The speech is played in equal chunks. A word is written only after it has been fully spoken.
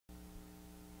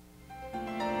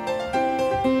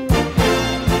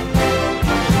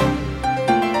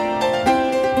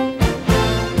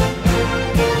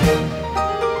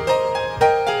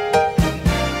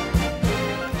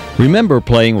Remember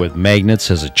playing with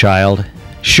magnets as a child?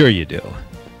 Sure you do.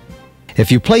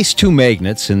 If you place two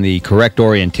magnets in the correct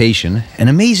orientation, an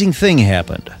amazing thing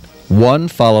happened. One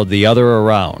followed the other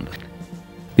around.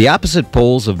 The opposite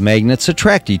poles of magnets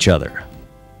attract each other.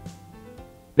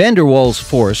 Van der Waals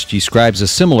force describes a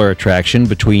similar attraction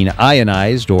between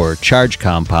ionized or charged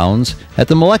compounds at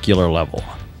the molecular level.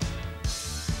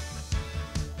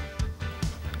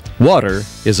 Water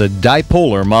is a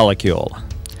dipolar molecule.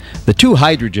 The two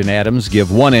hydrogen atoms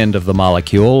give one end of the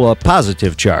molecule a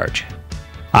positive charge.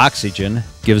 Oxygen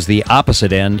gives the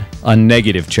opposite end a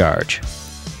negative charge.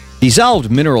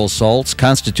 Dissolved mineral salts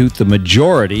constitute the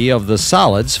majority of the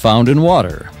solids found in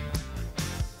water.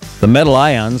 The metal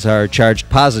ions are charged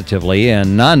positively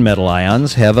and non-metal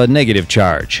ions have a negative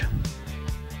charge.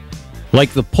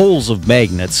 Like the poles of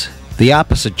magnets, the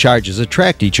opposite charges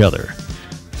attract each other.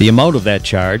 The amount of that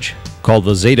charge, called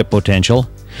the zeta potential,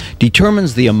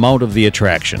 determines the amount of the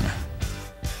attraction.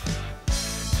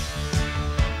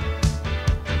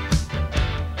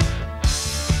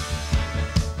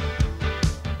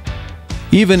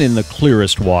 Even in the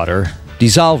clearest water,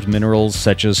 dissolved minerals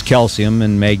such as calcium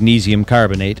and magnesium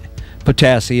carbonate,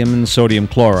 potassium and sodium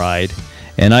chloride,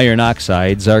 and iron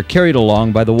oxides are carried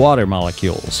along by the water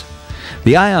molecules.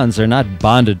 The ions are not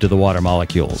bonded to the water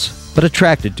molecules, but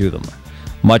attracted to them,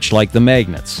 much like the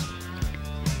magnets.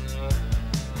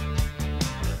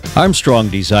 Armstrong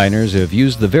designers have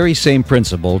used the very same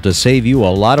principle to save you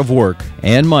a lot of work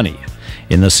and money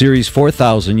in the Series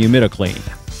 4000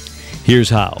 HumidiClean. Here's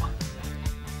how.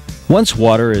 Once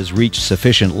water has reached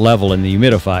sufficient level in the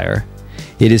humidifier,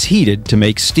 it is heated to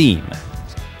make steam.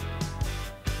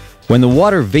 When the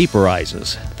water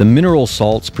vaporizes, the mineral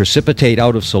salts precipitate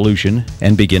out of solution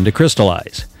and begin to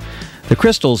crystallize. The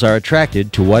crystals are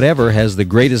attracted to whatever has the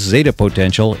greatest zeta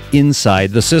potential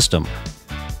inside the system.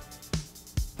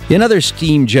 In other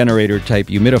steam generator type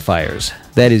humidifiers,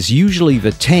 that is usually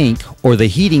the tank or the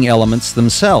heating elements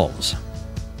themselves.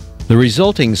 The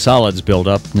resulting solids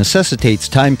buildup necessitates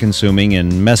time-consuming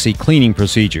and messy cleaning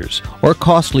procedures or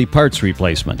costly parts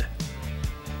replacement.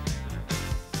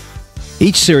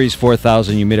 Each Series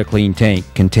 4000 HumidiClean tank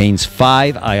contains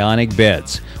 5 ionic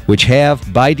beds, which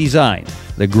have, by design,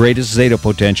 the greatest zeta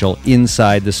potential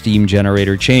inside the steam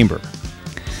generator chamber.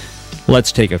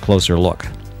 Let's take a closer look.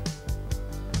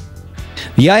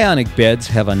 The ionic beds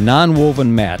have a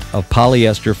non-woven mat of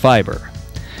polyester fiber.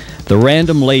 The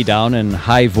random laydown and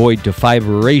high void to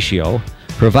fiber ratio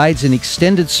provides an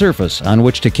extended surface on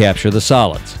which to capture the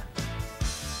solids.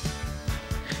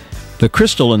 The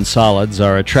crystalline solids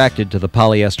are attracted to the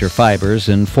polyester fibers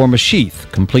and form a sheath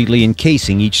completely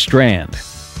encasing each strand.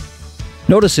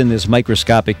 Notice in this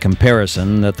microscopic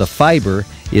comparison that the fiber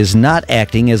is not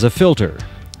acting as a filter.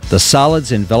 The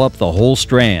solids envelop the whole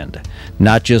strand,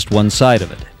 not just one side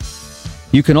of it.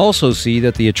 You can also see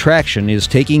that the attraction is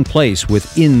taking place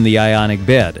within the ionic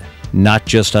bed, not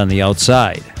just on the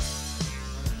outside.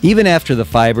 Even after the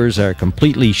fibers are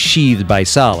completely sheathed by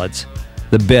solids,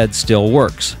 the bed still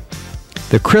works.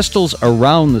 The crystals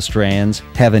around the strands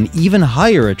have an even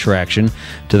higher attraction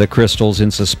to the crystals in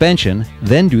suspension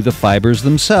than do the fibers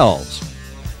themselves.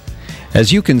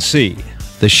 As you can see,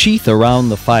 the sheath around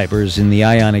the fibers in the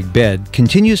ionic bed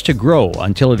continues to grow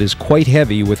until it is quite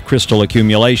heavy with crystal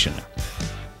accumulation.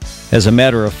 As a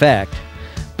matter of fact,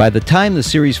 by the time the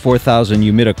Series 4000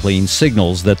 HumidiClean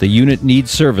signals that the unit needs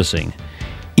servicing,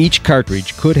 each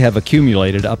cartridge could have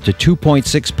accumulated up to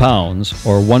 2.6 pounds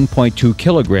or 1.2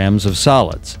 kilograms of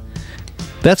solids.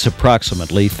 That's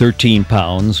approximately 13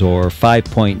 pounds or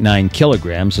 5.9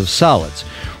 kilograms of solids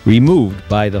removed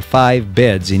by the 5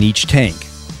 beds in each tank.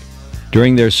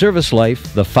 During their service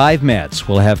life, the 5 mats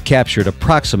will have captured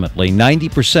approximately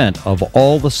 90% of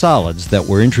all the solids that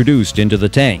were introduced into the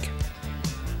tank.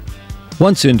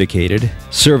 Once indicated,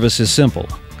 service is simple.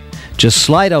 Just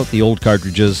slide out the old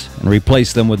cartridges and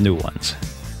replace them with new ones.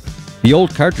 The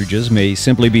old cartridges may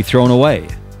simply be thrown away.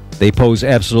 They pose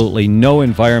absolutely no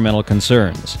environmental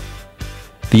concerns.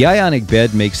 The ionic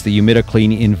bed makes the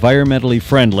HumidiClean environmentally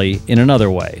friendly in another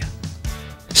way.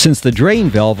 Since the drain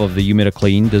valve of the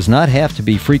HumidiClean does not have to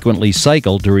be frequently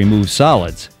cycled to remove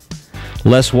solids,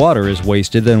 less water is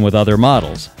wasted than with other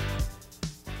models.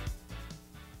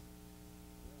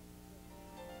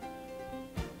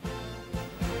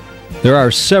 There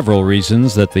are several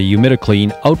reasons that the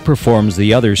HumidiClean outperforms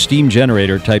the other steam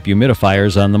generator type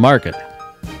humidifiers on the market.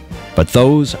 But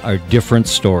those are different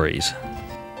stories.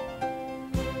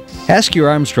 Ask your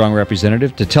Armstrong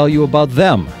representative to tell you about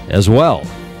them as well.